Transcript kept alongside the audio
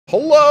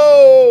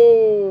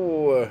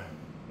Hello,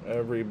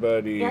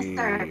 everybody. Yes,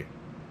 sir.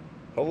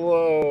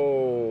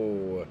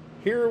 Hello.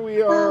 Here we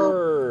Hello.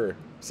 are.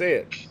 Say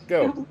it.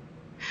 Go.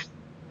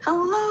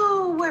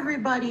 Hello,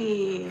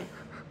 everybody.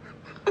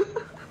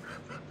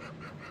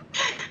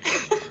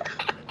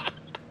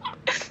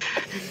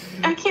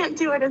 I can't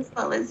do it as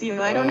well as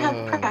you. I don't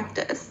have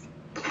practice.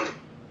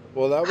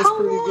 Well, that was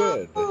pretty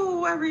good.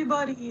 Hello,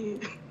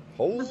 everybody.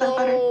 Hello. Was that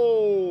better?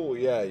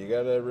 Yeah, you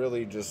gotta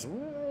really just.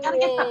 Gotta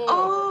get the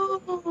oh.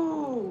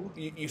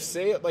 You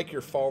say it like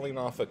you're falling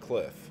off a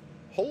cliff.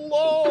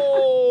 Hello,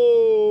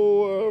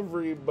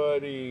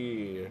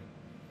 everybody.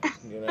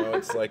 You know,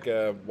 it's like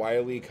a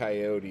Wile E.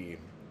 Coyote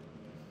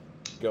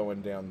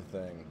going down the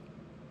thing.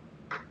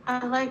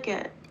 I like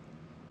it.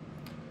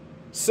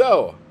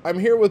 So, I'm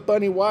here with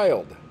Bunny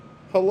Wilde.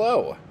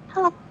 Hello.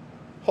 Hello.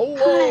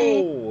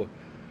 Hello. Hi.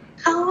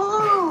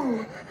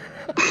 Hello.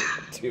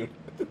 Dude,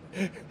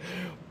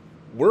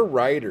 we're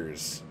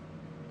writers.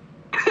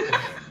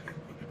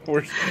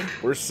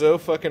 We're so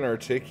fucking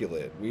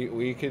articulate.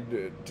 We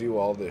could do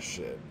all this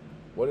shit.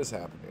 What is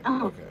happening?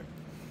 Oh, okay.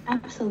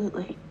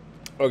 Absolutely.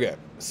 Okay,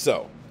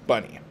 so,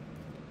 Bunny.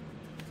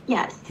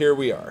 Yes. Here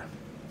we are.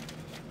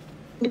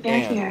 We're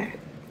here.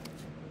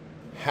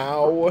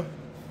 How...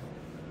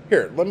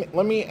 Here,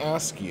 let me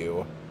ask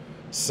you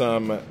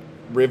some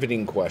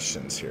riveting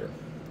questions here.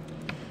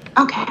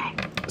 Okay.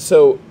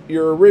 So,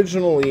 you're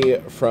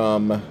originally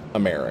from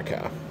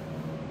America.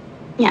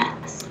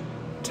 Yes.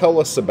 Tell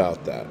us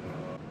about that.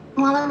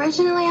 Well,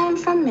 originally I'm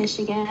from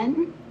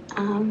Michigan,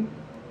 in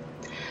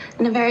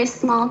a very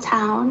small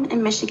town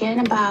in Michigan,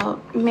 about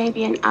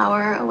maybe an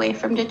hour away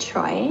from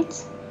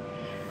Detroit.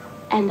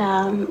 And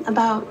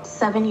about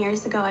 7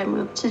 years ago, I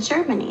moved to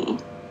Germany.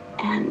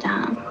 And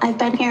I've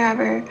been here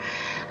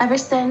ever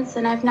since,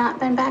 and I've not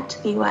been back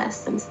to the U.S.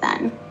 since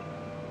then.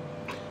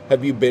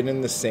 Have you been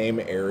in the same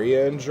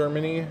area in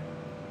Germany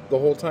the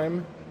whole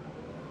time?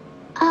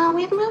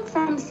 We've moved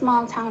from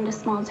small town to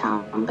small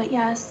town, but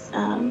yes,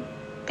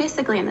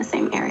 basically in the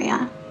same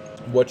area.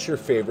 What's your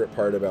favorite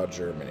part about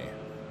Germany?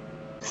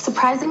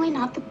 Surprisingly,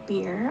 not the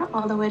beer,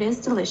 although it is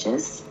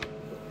delicious.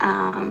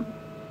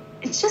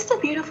 It's just a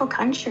beautiful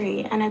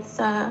country, and it's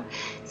a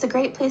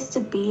great place to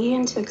be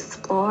and to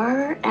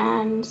explore,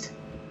 and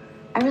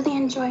I really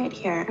enjoy it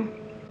here.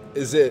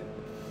 Is it,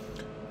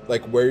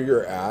 like, where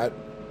you're at?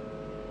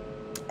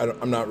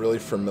 I'm not really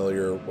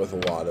familiar with a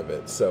lot of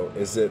it, so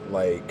is it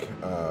like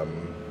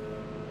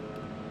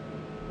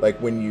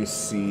when you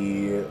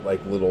see,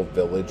 like, little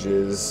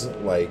villages,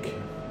 like,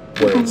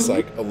 where it's,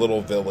 like, a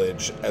little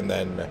village and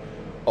then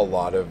a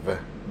lot of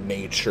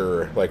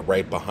nature, like,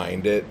 right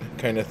behind it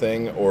kind of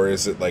thing? Or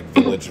is it, like,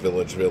 village,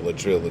 village,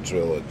 village, village,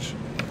 village?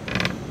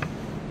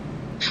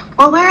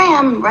 Well, where I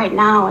am right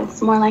now,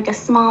 it's more like a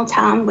small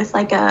town with,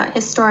 like, a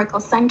historical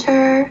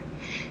center,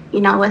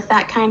 you know, with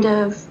that kind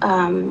of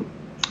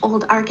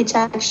old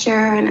architecture,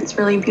 and it's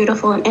really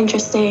beautiful and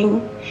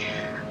interesting.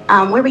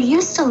 Where we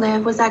used to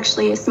live was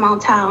actually a small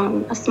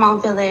town, a small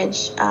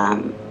village,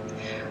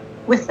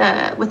 with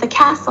a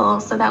castle,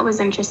 so that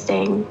was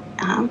interesting.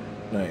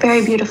 Nice.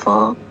 Very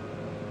beautiful.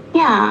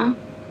 Yeah.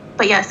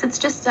 But yes, it's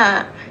just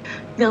a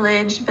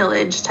village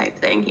type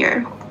thing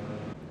here.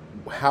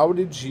 How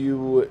did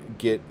you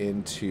get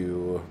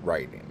into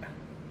writing?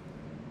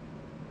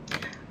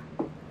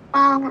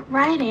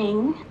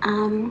 Writing,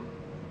 I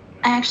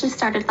actually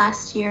started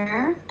last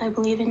year, I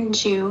believe in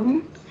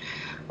June,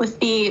 with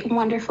the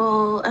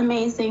wonderful,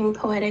 amazing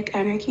Poetic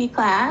Anarchy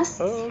class.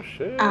 Oh,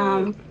 shit.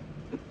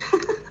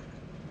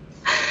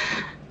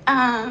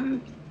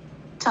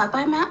 Taught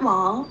by Matt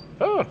Wall.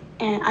 Oh.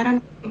 And I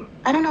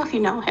don't know if you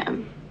know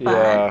him, but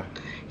Yeah.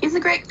 he's a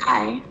great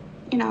guy,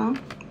 you know.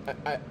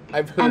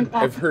 I've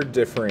heard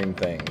differing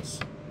things,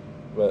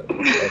 but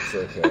that's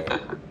okay.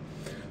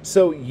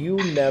 So you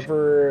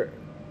never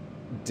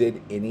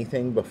did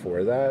anything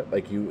before that?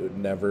 Like, you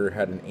never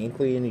had an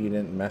inkling? You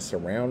didn't mess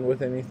around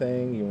with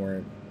anything? You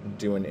weren't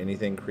doing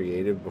anything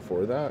creative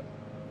before that?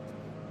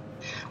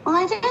 Well,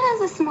 I did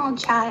as a small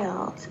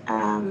child.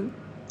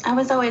 I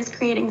was always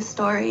creating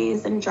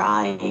stories and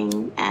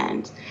drawing,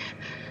 and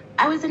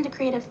I was into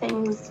creative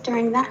things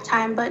during that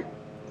time, but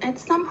at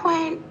some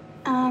point,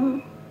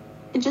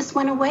 it just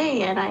went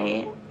away, and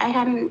I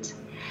hadn't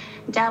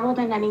dabbled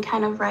in any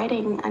kind of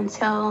writing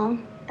until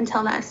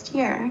last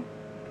year.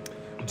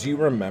 Do you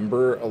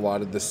remember a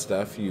lot of the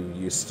stuff you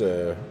used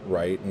to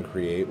write and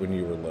create when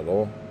you were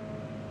little?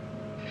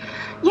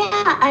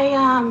 Yeah,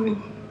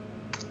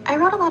 I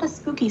wrote a lot of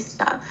spooky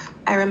stuff,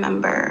 I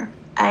remember.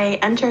 I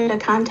entered a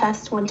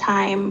contest one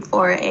time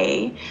for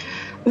a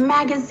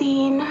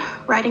magazine,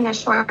 writing a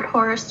short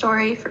horror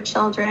story for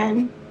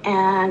children,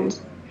 and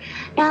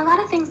yeah, a lot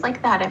of things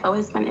like that. I've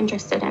always been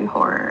interested in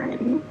horror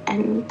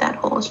and that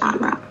whole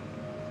genre.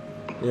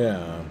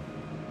 Yeah.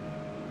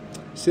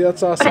 See,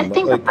 that's awesome. But I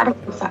think a lot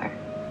of kids are.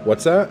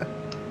 What's that?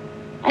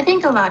 I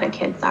think a lot of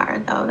kids are,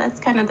 though. That's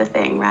kind of the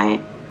thing, right?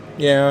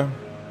 Yeah.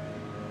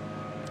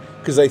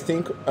 Because I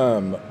think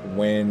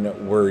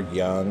when we're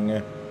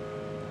young,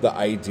 the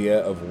idea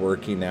of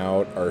working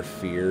out our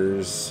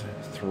fears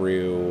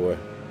through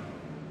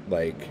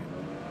like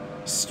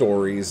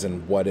stories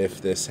and what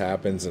if this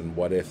happens and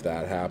what if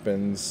that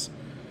happens.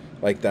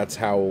 Like, that's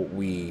how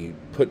we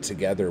put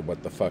together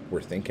what the fuck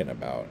we're thinking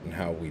about and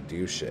how we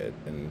do shit.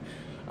 And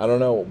I don't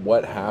know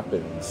what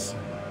happens.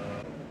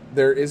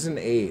 There is an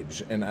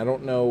age, and I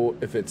don't know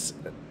if it's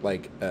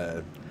like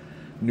a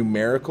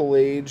numerical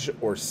age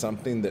or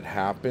something that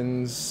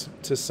happens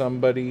to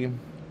somebody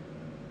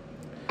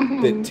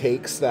that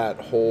takes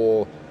that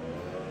whole,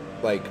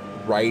 like,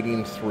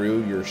 writing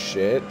through your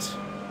shit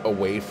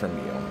away from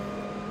you.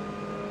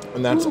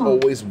 And that's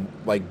always,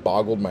 like,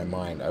 boggled my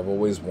mind. I've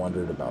always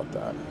wondered about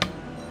that.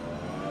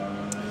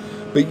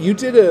 But you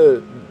did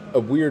a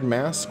weird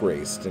mask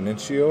race,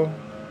 didn't you?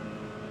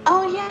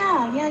 Oh,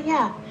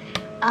 yeah.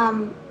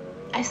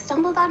 I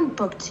stumbled on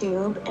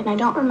BookTube, and I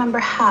don't remember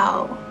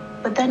how,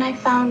 but then I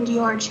found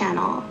your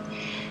channel.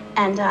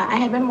 And I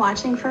had been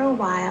watching for a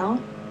while,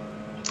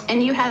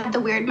 and you had the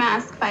Weird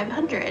Mask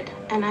 500,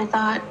 and I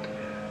thought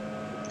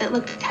it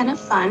looked kind of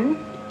fun,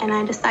 and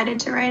I decided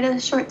to write a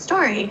short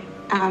story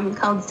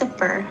called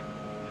Zipper.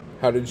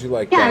 How did you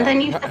like that?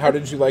 And then how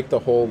did you like the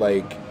whole,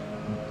 like,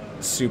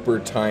 super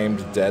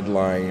timed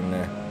deadline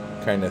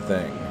kind of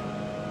thing?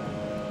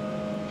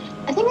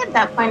 I think at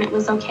that point it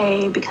was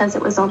okay because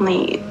it was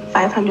only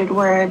 500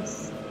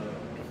 words,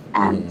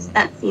 and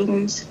that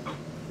seemed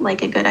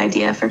like a good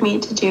idea for me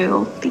to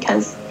do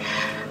because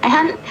I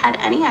hadn't had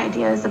any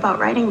ideas about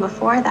writing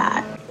before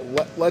that.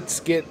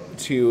 Let's get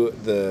to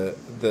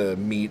the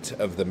meat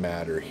of the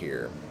matter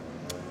here.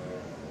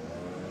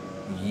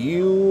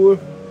 You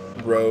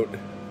wrote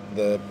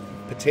the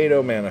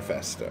Potato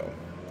Manifesto.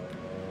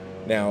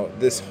 Now,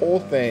 this whole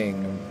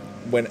thing,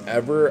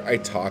 whenever I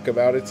talk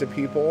about it to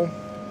people,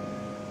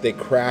 they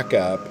crack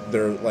up.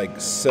 They're, like,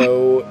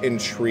 so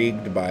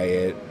intrigued by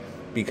it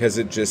because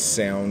it just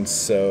sounds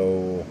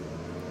so,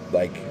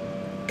 like,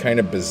 kind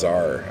of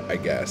bizarre, I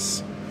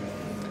guess.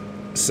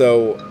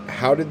 So,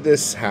 how did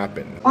this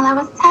happen? Well, I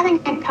was having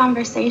a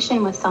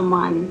conversation with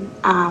someone,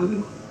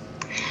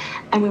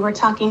 and we were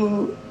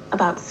talking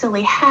about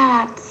silly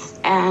hats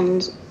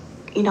and,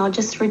 you know,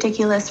 just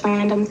ridiculous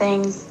random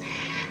things.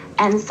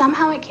 And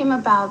somehow it came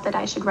about that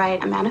I should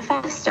write a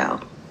manifesto.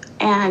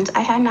 And I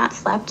had not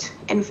slept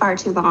in far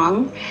too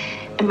long,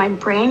 and my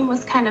brain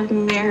was kind of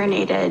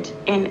marinated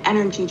in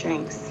energy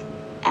drinks.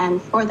 And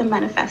for the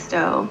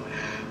manifesto,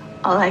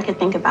 all I could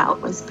think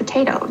about was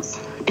potatoes.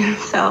 And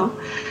so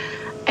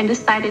I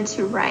decided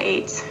to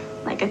write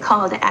like a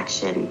call to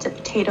action to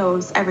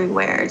potatoes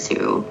everywhere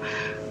to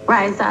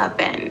rise up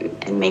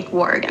and make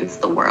war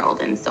against the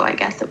world. And so I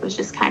guess it was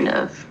just kind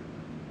of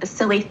a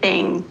silly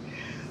thing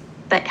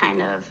that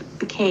kind of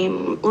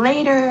became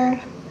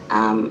later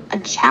a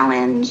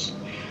challenge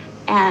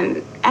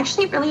and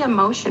actually really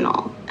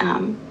emotional.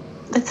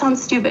 That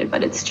sounds stupid,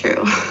 but it's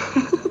true.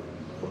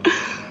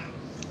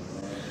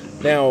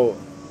 Now,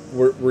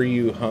 were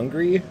you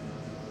hungry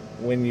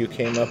when you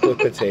came up with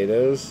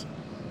potatoes?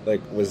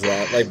 Like, was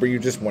that, like, were you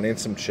just wanting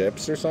some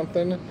chips or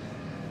something?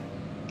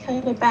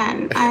 Could have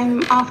been.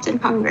 I'm often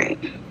hungry,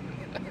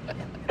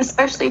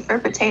 especially for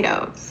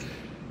potatoes.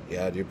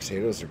 Yeah, dude,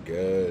 potatoes are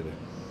good.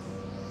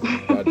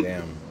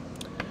 Goddamn.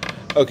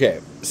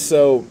 Okay,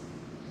 so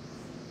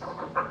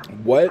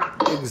what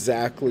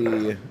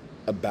exactly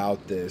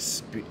about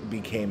this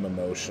became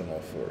emotional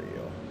for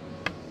you?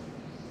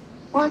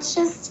 Well, it's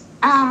just,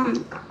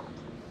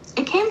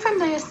 it came from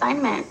the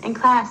assignment in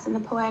class, in the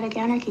Poetic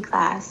Anarchy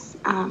class.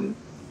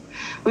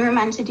 We were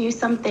meant to do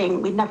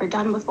something we'd never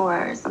done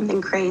before,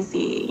 something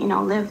crazy, you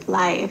know, live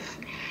life.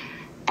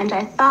 And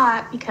I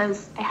thought,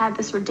 because I had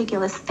this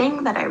ridiculous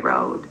thing that I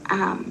wrote,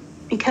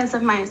 because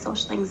of my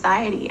social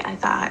anxiety, I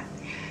thought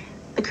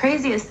the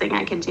craziest thing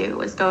I could do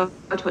was go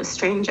to a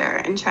stranger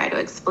and try to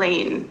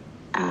explain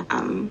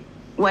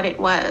what it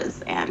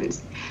was and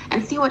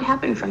see what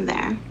happened from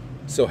there.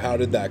 So how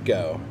did that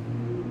go?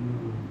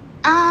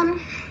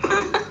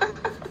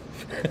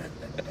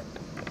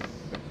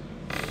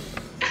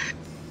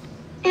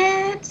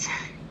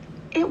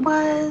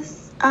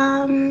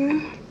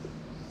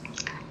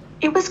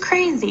 It was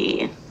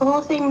crazy. The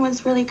whole thing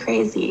was really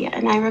crazy,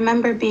 and I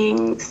remember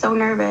being so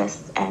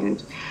nervous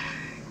and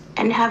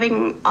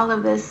having all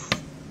of this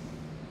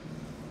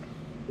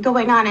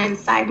going on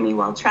inside me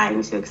while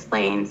trying to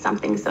explain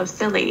something so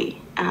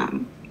silly.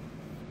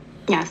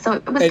 Yeah, so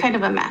it was kind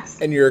of a mess.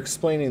 And you're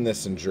explaining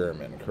this in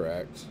German,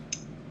 correct?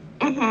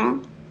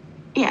 Mm-hmm.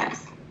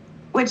 Yes.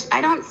 Which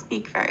I don't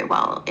speak very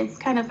well. It's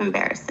kind of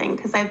embarrassing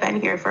because I've been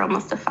here for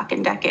almost a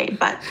fucking decade,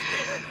 but...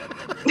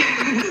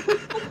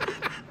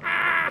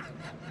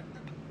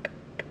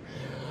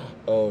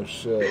 Oh,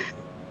 shit.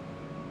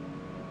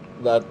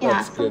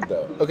 That's good,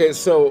 though. Okay,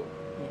 so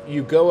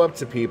you go up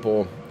to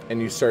people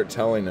and you start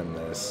telling them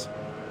this.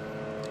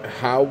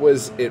 How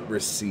was it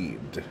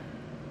received?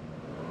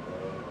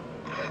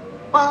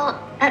 Well,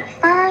 at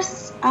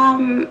first,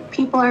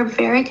 people are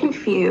very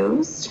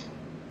confused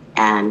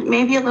and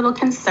maybe a little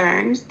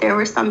concerned. There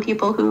were some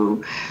people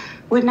who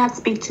would not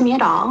speak to me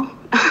at all.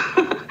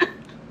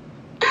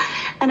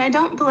 And I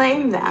don't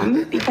blame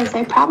them because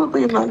I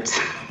probably looked...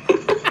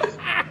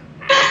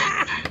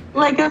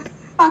 like a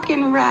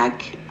fucking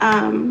wreck.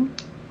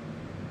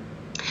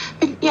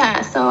 But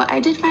yeah, so I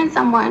did find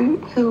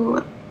someone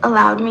who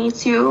allowed me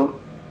to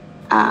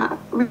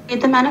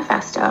read the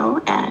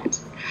manifesto, and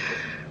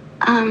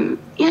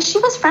yeah, she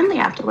was friendly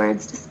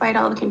afterwards, despite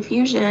all the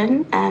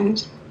confusion,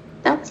 and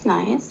that was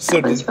nice.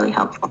 So that was really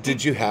helpful.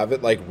 Did you have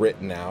it like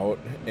written out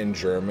in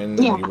German,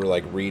 and you were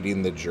like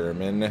reading the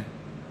German?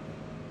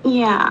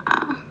 Yeah,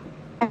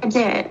 I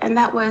did, and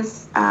that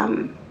was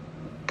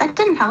that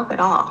didn't help at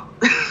all.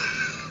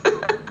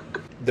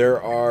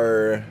 There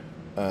are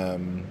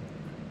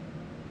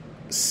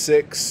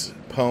 6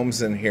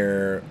 poems in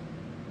here,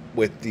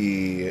 with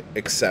the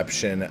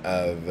exception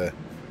of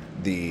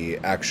the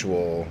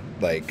actual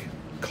like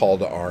call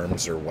to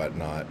arms or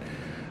whatnot.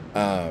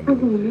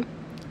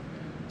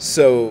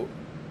 So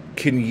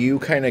can you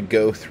kind of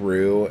go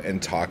through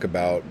and talk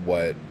about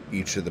what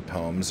each of the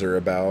poems are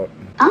about?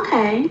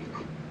 Okay.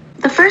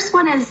 The first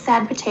one is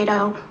Sad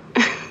Potato.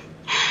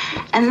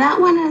 And that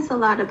one is a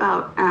lot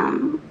about,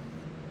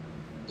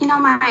 you know,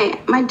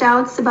 my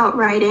doubts about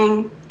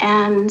writing,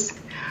 and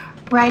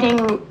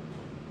writing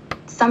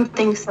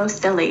something so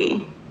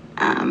silly,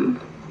 and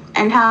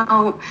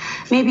how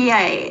maybe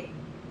I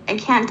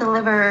can't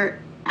deliver.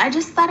 I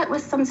just thought it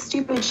was some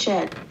stupid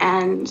shit,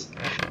 and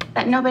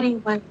that nobody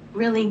would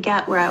really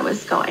get where I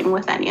was going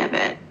with any of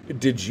it.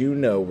 Did you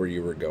know where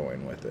you were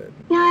going with it?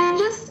 Yeah,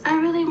 I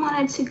really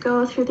wanted to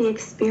go through the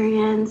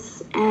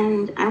experience,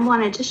 and I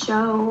wanted to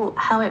show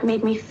how it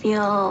made me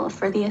feel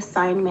for the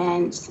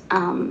assignment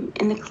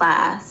in the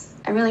class.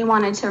 I really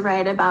wanted to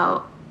write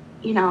about,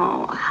 you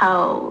know,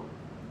 how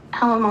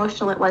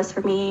emotional it was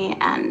for me,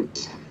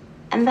 and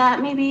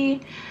that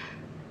maybe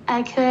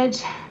I could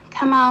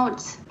come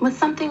out with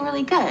something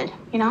really good,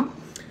 you know?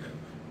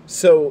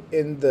 So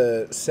in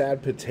the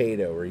Sad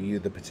Potato, are you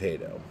the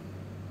potato?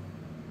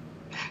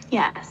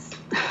 Yes.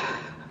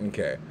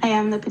 Okay. I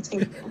am the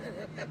potato.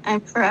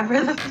 I'm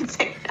forever the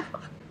potato.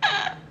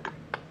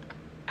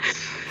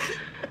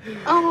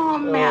 Oh,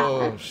 man.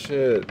 Oh,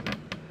 shit.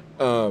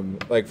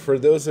 Like, for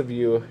those of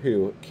you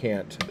who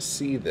can't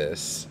see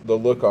this, the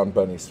look on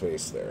Bunny's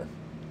face there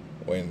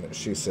when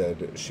she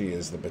said she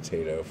is the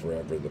potato,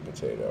 forever the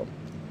potato.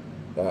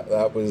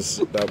 That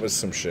was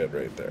some shit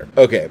right there.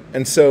 Okay,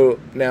 and so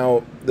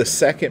now the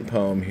second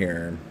poem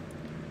here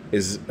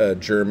is a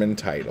German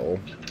title.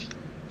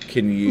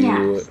 Can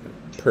you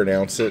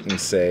pronounce it and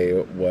say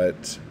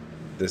what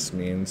this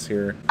means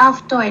here?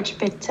 Auf Deutsch,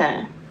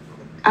 bitte.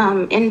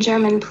 In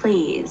German,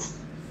 please.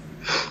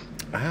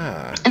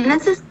 Ah. And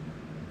this is,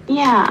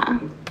 yeah.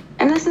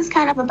 And this is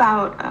kind of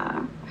about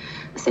a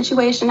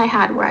situation I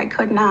had where I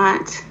could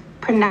not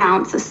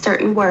pronounce a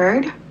certain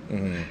word.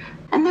 Mm-hmm.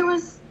 And there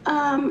was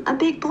a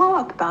big blow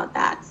up about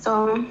that.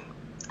 So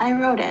I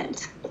wrote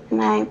it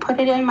and I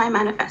put it in my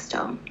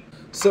manifesto.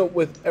 So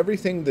with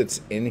everything that's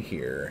in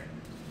here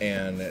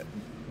and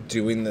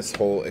doing this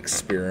whole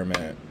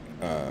experiment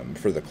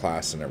for the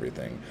class and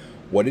everything,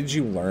 what did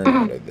you learn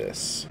out of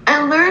this?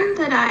 I learned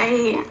that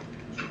I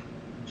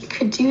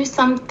could do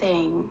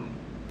something,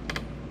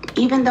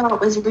 even though it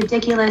was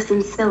ridiculous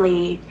and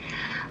silly,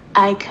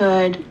 I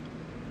could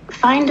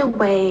find a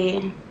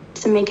way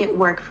to make it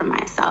work for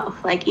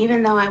myself. Like,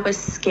 even though I was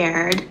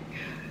scared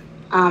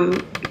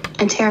and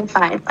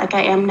terrified like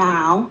I am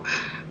now,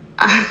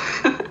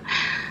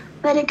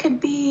 that it could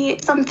be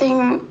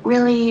something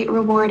really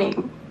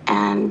rewarding.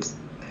 And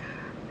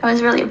I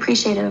was really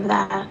appreciative of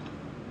that.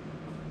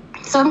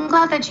 So I'm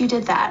glad that you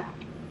did that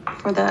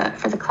for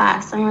the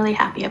class. I'm really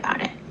happy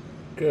about it.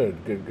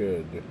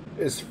 Good.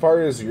 As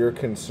far as you're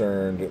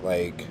concerned,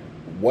 like,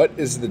 what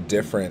is the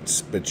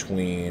difference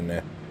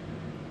between,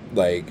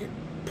 like,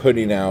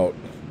 putting out,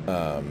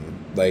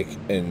 like,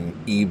 an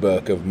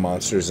ebook of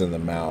Monsters in the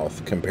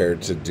Mouth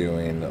compared to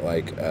doing,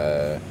 like,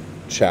 a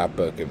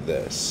chapbook of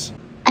this?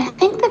 I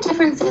think the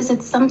difference is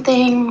it's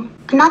something,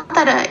 not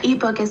that an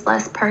ebook is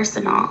less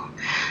personal,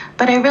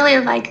 but I really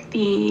like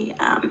the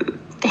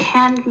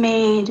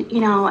handmade,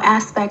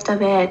 aspect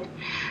of it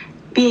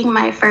being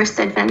my first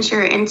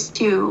adventure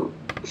into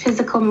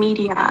physical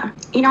media,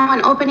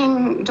 and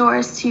opening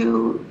doors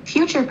to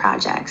future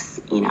projects,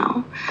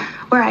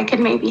 where I could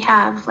maybe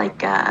have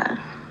like a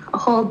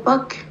whole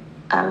book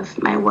of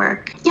my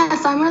work. Yeah,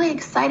 so I'm really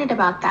excited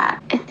about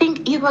that. I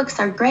think ebooks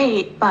are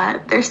great,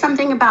 but there's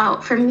something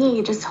about, for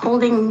me, just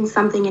holding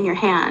something in your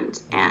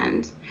hand.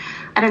 And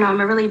I don't know,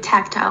 I'm a really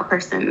tactile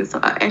person,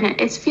 and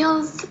it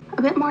feels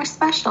a bit more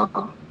special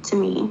to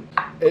me.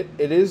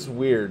 It is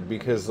weird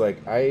because,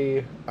 like,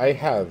 I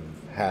have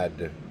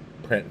had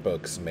print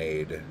books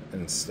made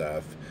and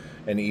stuff,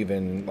 and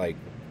even like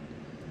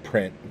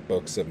print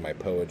books of my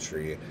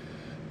poetry,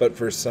 but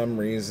for some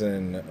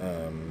reason,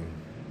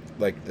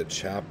 like, the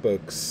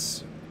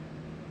chapbooks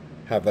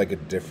have like a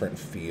different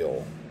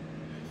feel,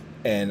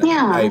 and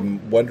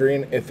I'm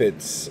wondering if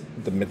it's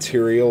the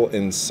material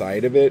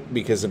inside of it,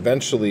 because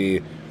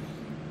eventually,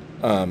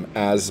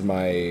 as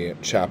my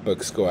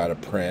chapbooks go out of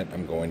print,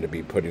 I'm going to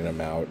be putting them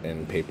out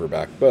in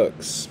paperback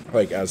books,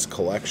 like as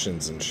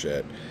collections and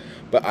shit.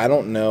 But I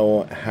don't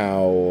know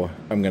how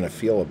I'm going to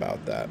feel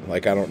about that.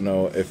 Like, I don't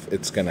know if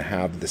it's going to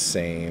have the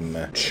same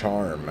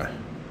charm,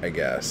 I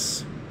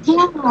guess.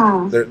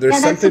 Yeah. There's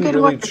something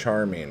really word.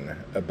 charming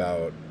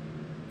about,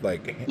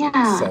 like,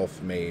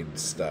 self-made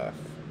stuff.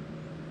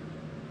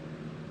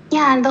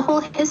 Yeah, and the whole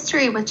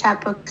history with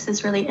chapbooks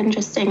is really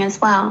interesting as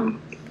well.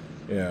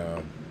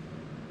 Yeah.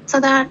 So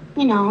that,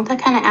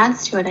 that kind of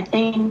adds to it, I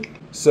think.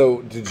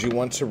 So, did you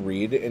want to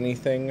read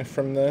anything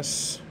from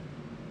this?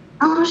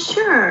 Oh,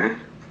 sure.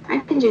 I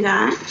can do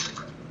that.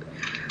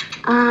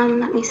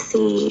 Let me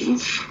see.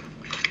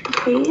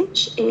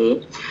 Page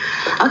 8.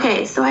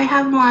 Okay, so I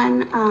have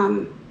one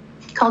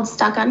called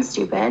Stuck on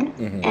Stupid,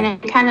 and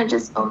it kind of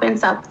just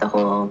opens up the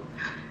whole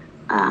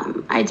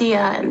idea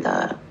and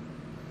the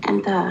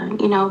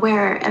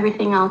where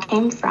everything all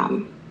came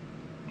from.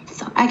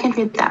 So I can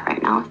read that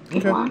right now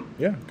if you want.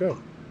 Yeah, go.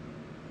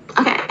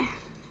 Okay.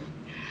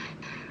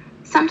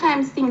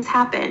 Sometimes things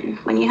happen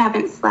when you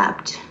haven't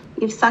slept.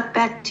 You've sucked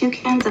back 2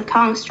 cans of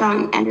Kong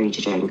Strong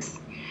energy drinks.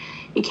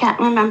 You can't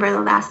remember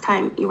the last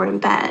time you were in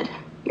bed.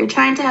 You're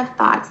trying to have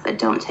thoughts that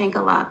don't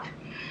tangle up.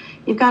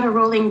 You've got a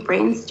rolling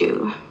brain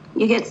stew.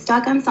 You get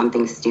stuck on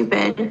something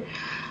stupid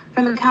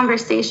from a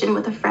conversation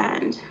with a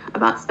friend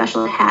about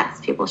special hats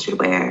people should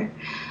wear,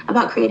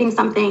 about creating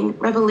something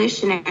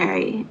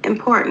revolutionary,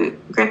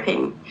 important,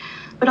 gripping.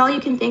 But all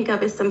you can think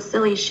of is some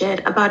silly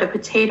shit about a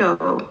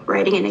potato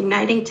writing an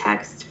igniting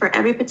text for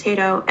every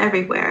potato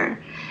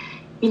everywhere,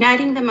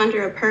 uniting them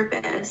under a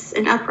purpose,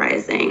 an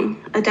uprising,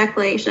 a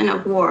declaration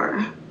of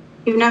war.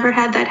 You've never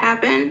had that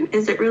happen?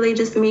 Is it really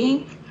just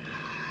me?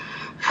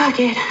 Fuck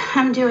it,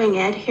 I'm doing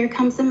it. Here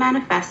comes the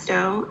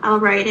manifesto. I'll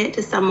write it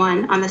to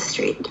someone on the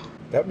street.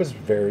 That was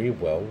very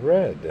well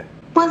read.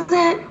 Was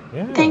it?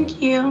 Yeah. Thank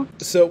you.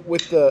 So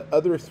with the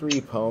other 3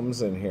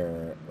 poems in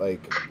here,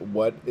 like,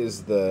 what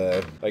is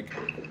the, like,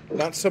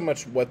 not so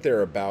much what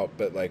they're about,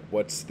 but, like,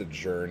 what's the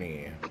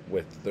journey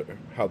with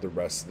how the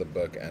rest of the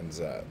book ends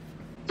up?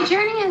 The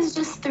journey is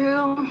just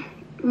through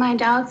my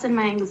doubts and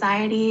my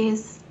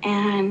anxieties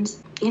and,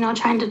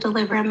 trying to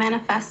deliver a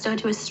manifesto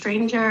to a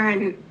stranger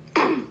and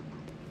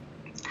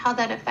how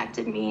that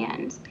affected me.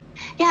 And,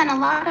 and a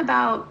lot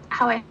about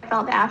how I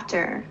felt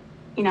after,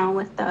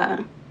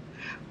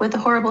 with the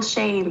horrible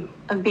shame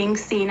of being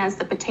seen as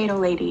the potato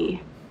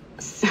lady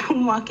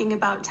walking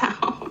about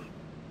town.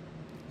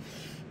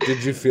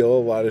 Did you feel a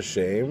lot of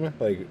shame?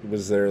 Like,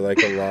 was there,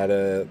 like, a lot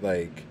of,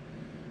 like,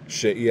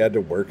 shit you had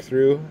to work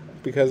through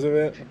because of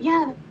it?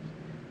 Yeah.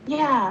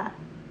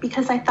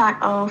 Because I thought,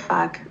 oh,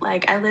 fuck.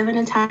 Like, I live in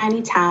a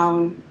tiny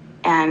town,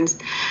 and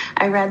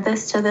I read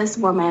this to this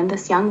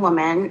young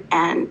woman,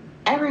 and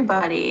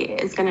everybody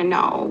is going to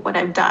know what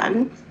I've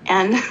done.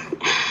 And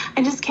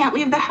I just can't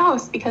leave the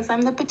house because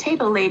I'm the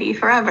potato lady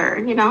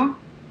forever, Well,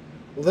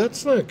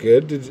 that's not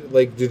good.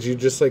 Did you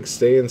just, like,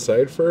 stay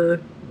inside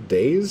for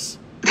days?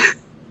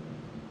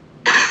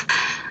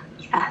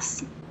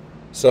 Yes.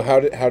 So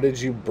how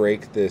did you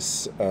break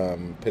this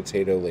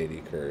potato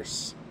lady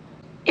curse?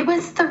 It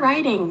was the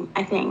writing,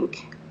 I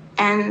think,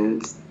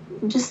 and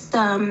just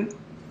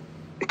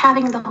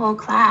having the whole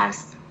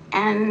class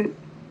and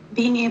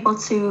being able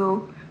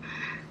to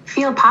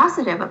feel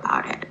positive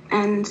about it,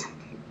 and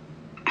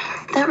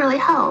that really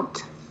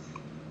helped.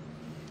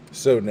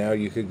 So now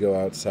you could go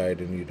outside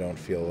and you don't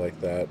feel like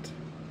that?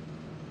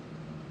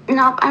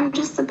 Nope, I'm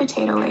just the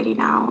potato lady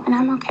now, and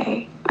I'm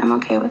okay. I'm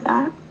okay with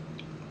that.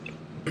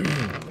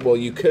 Well,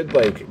 you could,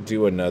 like,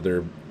 do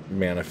another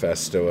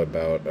manifesto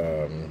about,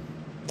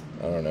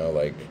 I don't know,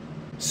 like,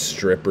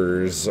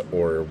 strippers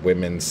or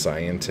women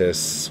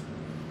scientists,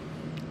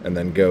 and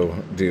then go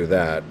do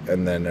that,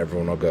 and then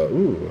everyone will go,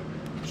 ooh,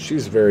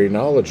 she's very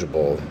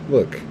knowledgeable,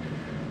 look,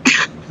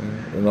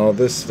 and all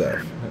this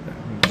stuff.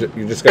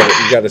 You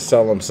got to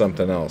sell them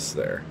something else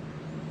there.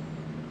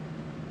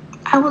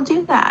 I will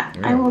do that.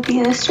 Yeah. I will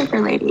be the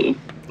stripper lady.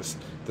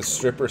 The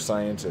stripper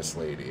scientist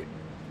lady.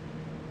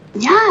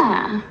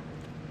 Yeah,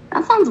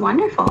 that sounds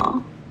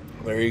wonderful.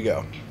 There you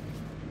go.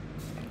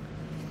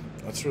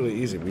 That's really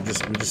easy. We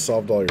just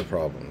solved all your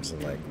problems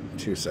in like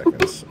 2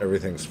 seconds.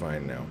 Everything's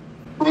fine now.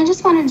 Well, I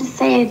just wanted to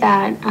say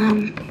that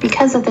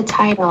because of the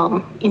title,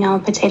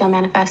 Potato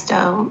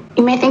Manifesto,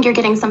 you may think you're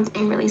getting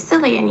something really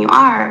silly, and you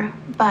are,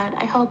 but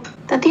I hope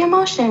that the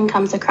emotion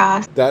comes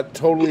across. That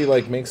totally,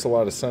 like, makes a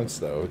lot of sense,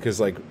 though, because,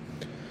 like,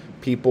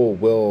 people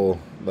will,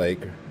 like,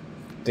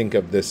 think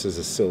of this as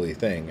a silly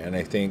thing, and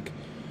I think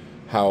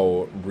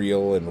how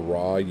real and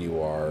raw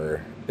you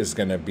are is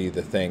going to be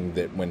the thing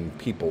that when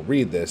people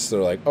read this,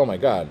 they're like, oh my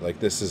God, like,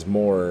 this is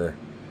more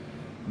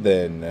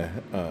than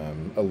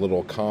a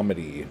little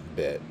comedy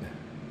bit,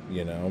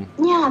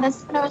 Yeah,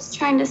 that's what I was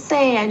trying to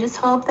say. I just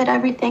hope that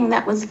everything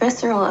that was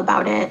visceral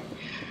about it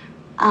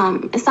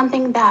is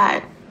something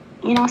that,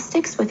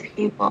 sticks with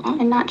people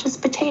and not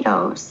just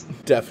potatoes.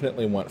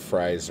 Definitely want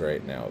fries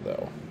right now,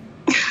 though.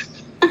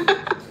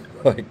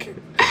 Like,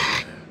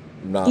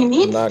 not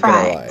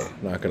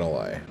gonna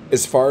lie.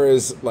 As far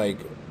as, like,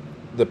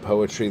 the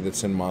poetry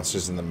that's in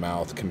Monsters in the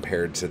Mouth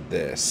compared to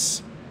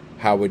this,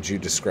 how would you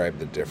describe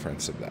the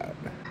difference of that?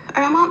 All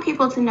or I want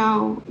people to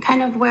know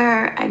kind of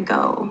where I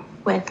go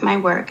with my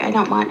work. I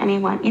don't want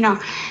anyone,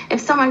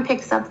 if someone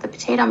picks up the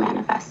Potato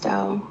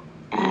Manifesto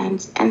and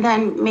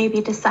then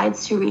maybe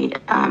decides to read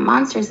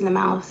Monsters in the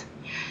Mouth,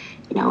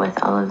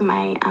 with all of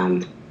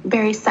my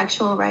very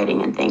sexual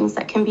writing and things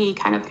that can be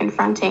kind of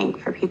confronting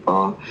for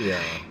people.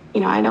 Yeah.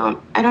 I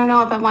don't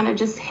know if I want to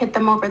just hit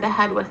them over the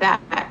head with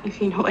that,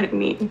 if you know what I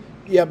mean.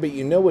 Yeah, but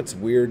you know what's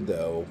weird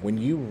though? When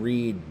you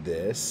read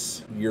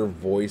this, your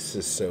voice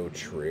is so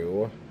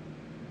true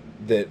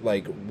that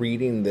like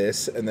reading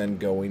this and then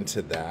going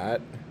to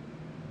that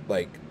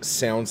like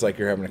sounds like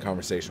you're having a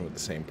conversation with the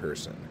same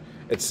person.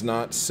 It's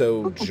not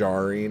so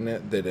jarring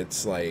that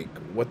it's like,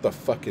 what the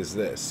fuck is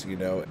this?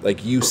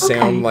 Like you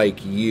sound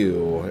like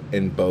you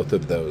in both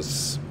of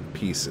those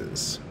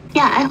pieces.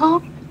 Yeah, I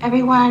hope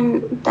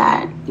everyone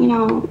that,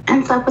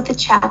 ends up with the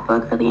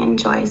chapbook really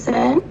enjoys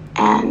it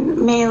and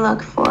may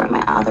look for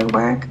my other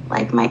work,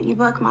 like my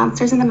ebook,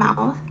 Monsters in the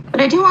Mouth. But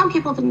I do want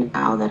people to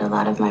know that a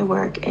lot of my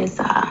work is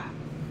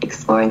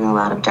exploring a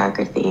lot of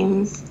darker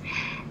themes,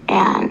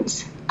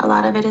 and a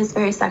lot of it is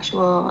very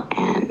sexual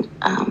and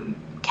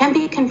can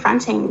be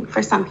confronting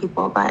for some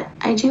people, but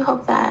I do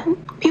hope that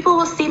people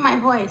will see my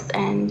voice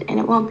and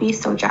it won't be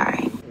so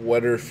jarring.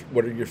 What are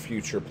your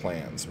future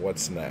plans?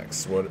 What's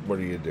next? What are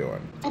you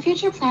doing? My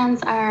future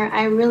plans are,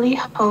 I really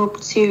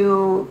hope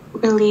to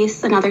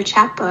release another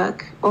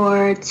chapbook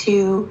or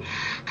to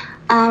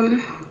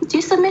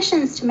do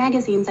submissions to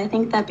magazines. I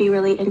think that'd be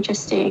really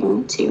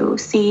interesting to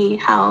see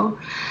how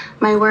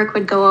my work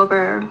would go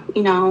over,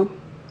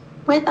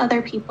 with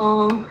other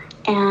people.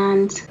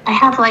 And I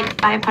have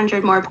like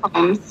 500 more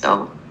poems,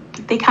 so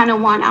they kind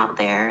of want out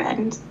there,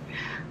 and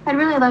I'd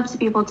really love to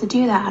be able to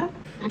do that.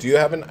 Do you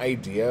have an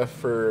idea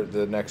for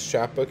the next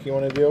chapbook you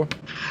want to do?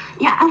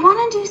 Yeah, I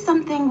want to do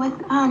something with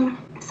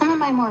some of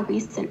my more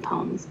recent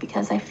poems,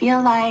 because I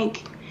feel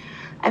like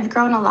I've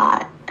grown a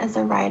lot as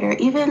a writer,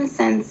 even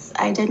since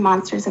I did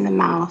Monsters in the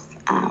Mouth.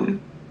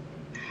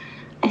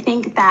 I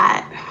think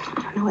that,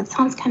 I don't know, it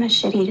sounds kind of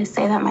shitty to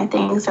say that my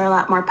things are a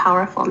lot more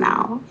powerful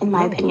now, in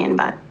my opinion,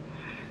 but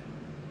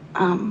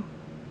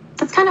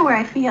that's kind of where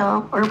I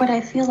feel, or what I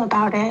feel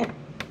about it.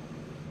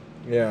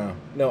 Yeah.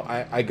 No,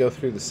 I go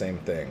through the same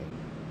thing.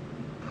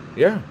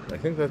 Yeah, I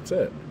think that's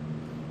it.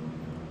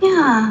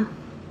 Yeah.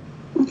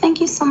 Well, thank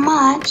you so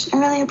much. I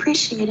really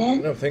appreciate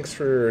it. No, thanks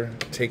for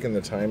taking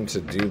the time to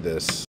do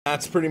this.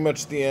 That's pretty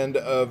much the end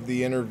of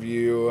the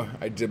interview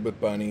I did with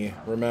Bunny.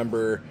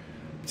 Remember,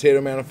 Potato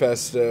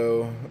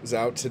Manifesto is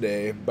out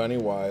today. Bunny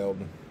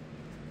Wilde.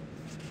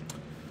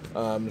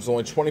 There's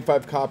only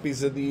 25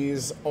 copies of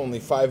these. Only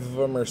 5 of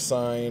them are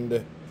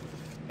signed.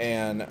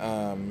 And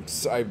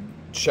so I've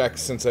checked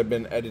since I've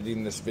been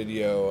editing this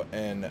video,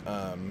 and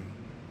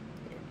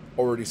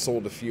already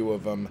sold a few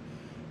of them.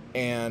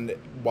 And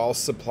while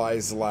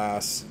supplies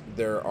last,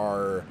 there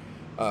are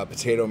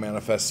Potato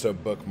Manifesto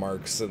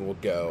bookmarks that will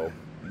go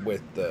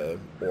with the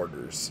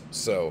orders.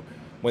 So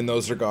when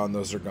those are gone,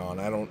 those are gone.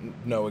 I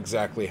don't know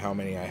exactly how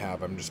many I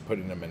have. I'm just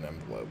putting them in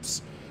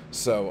envelopes.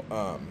 So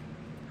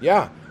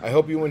yeah, I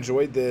hope you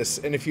enjoyed this.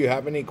 And if you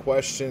have any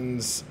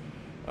questions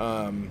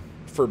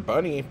for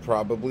Bunny,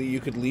 probably you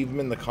could leave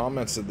them in the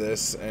comments of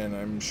this, and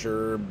I'm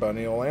sure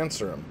Bunny will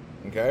answer them.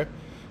 Okay?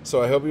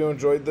 So I hope you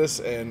enjoyed this,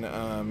 and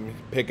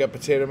pick up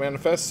Potato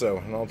Manifesto,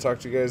 and I'll talk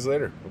to you guys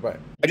later. Bye-bye.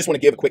 I just want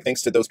to give a quick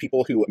thanks to those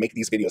people who make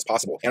these videos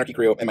possible. Anarchy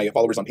Crew and my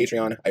followers on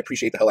Patreon. I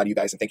appreciate the hell out of you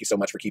guys, and thank you so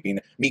much for keeping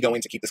me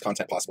going to keep this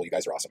content possible. You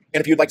guys are awesome.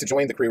 And if you'd like to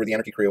join the crew or the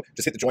Anarchy Crew,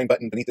 just hit the join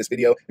button beneath this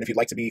video. And if you'd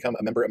like to become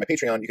a member of my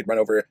Patreon, you could run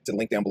over to the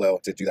link down below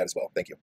to do that as well. Thank you.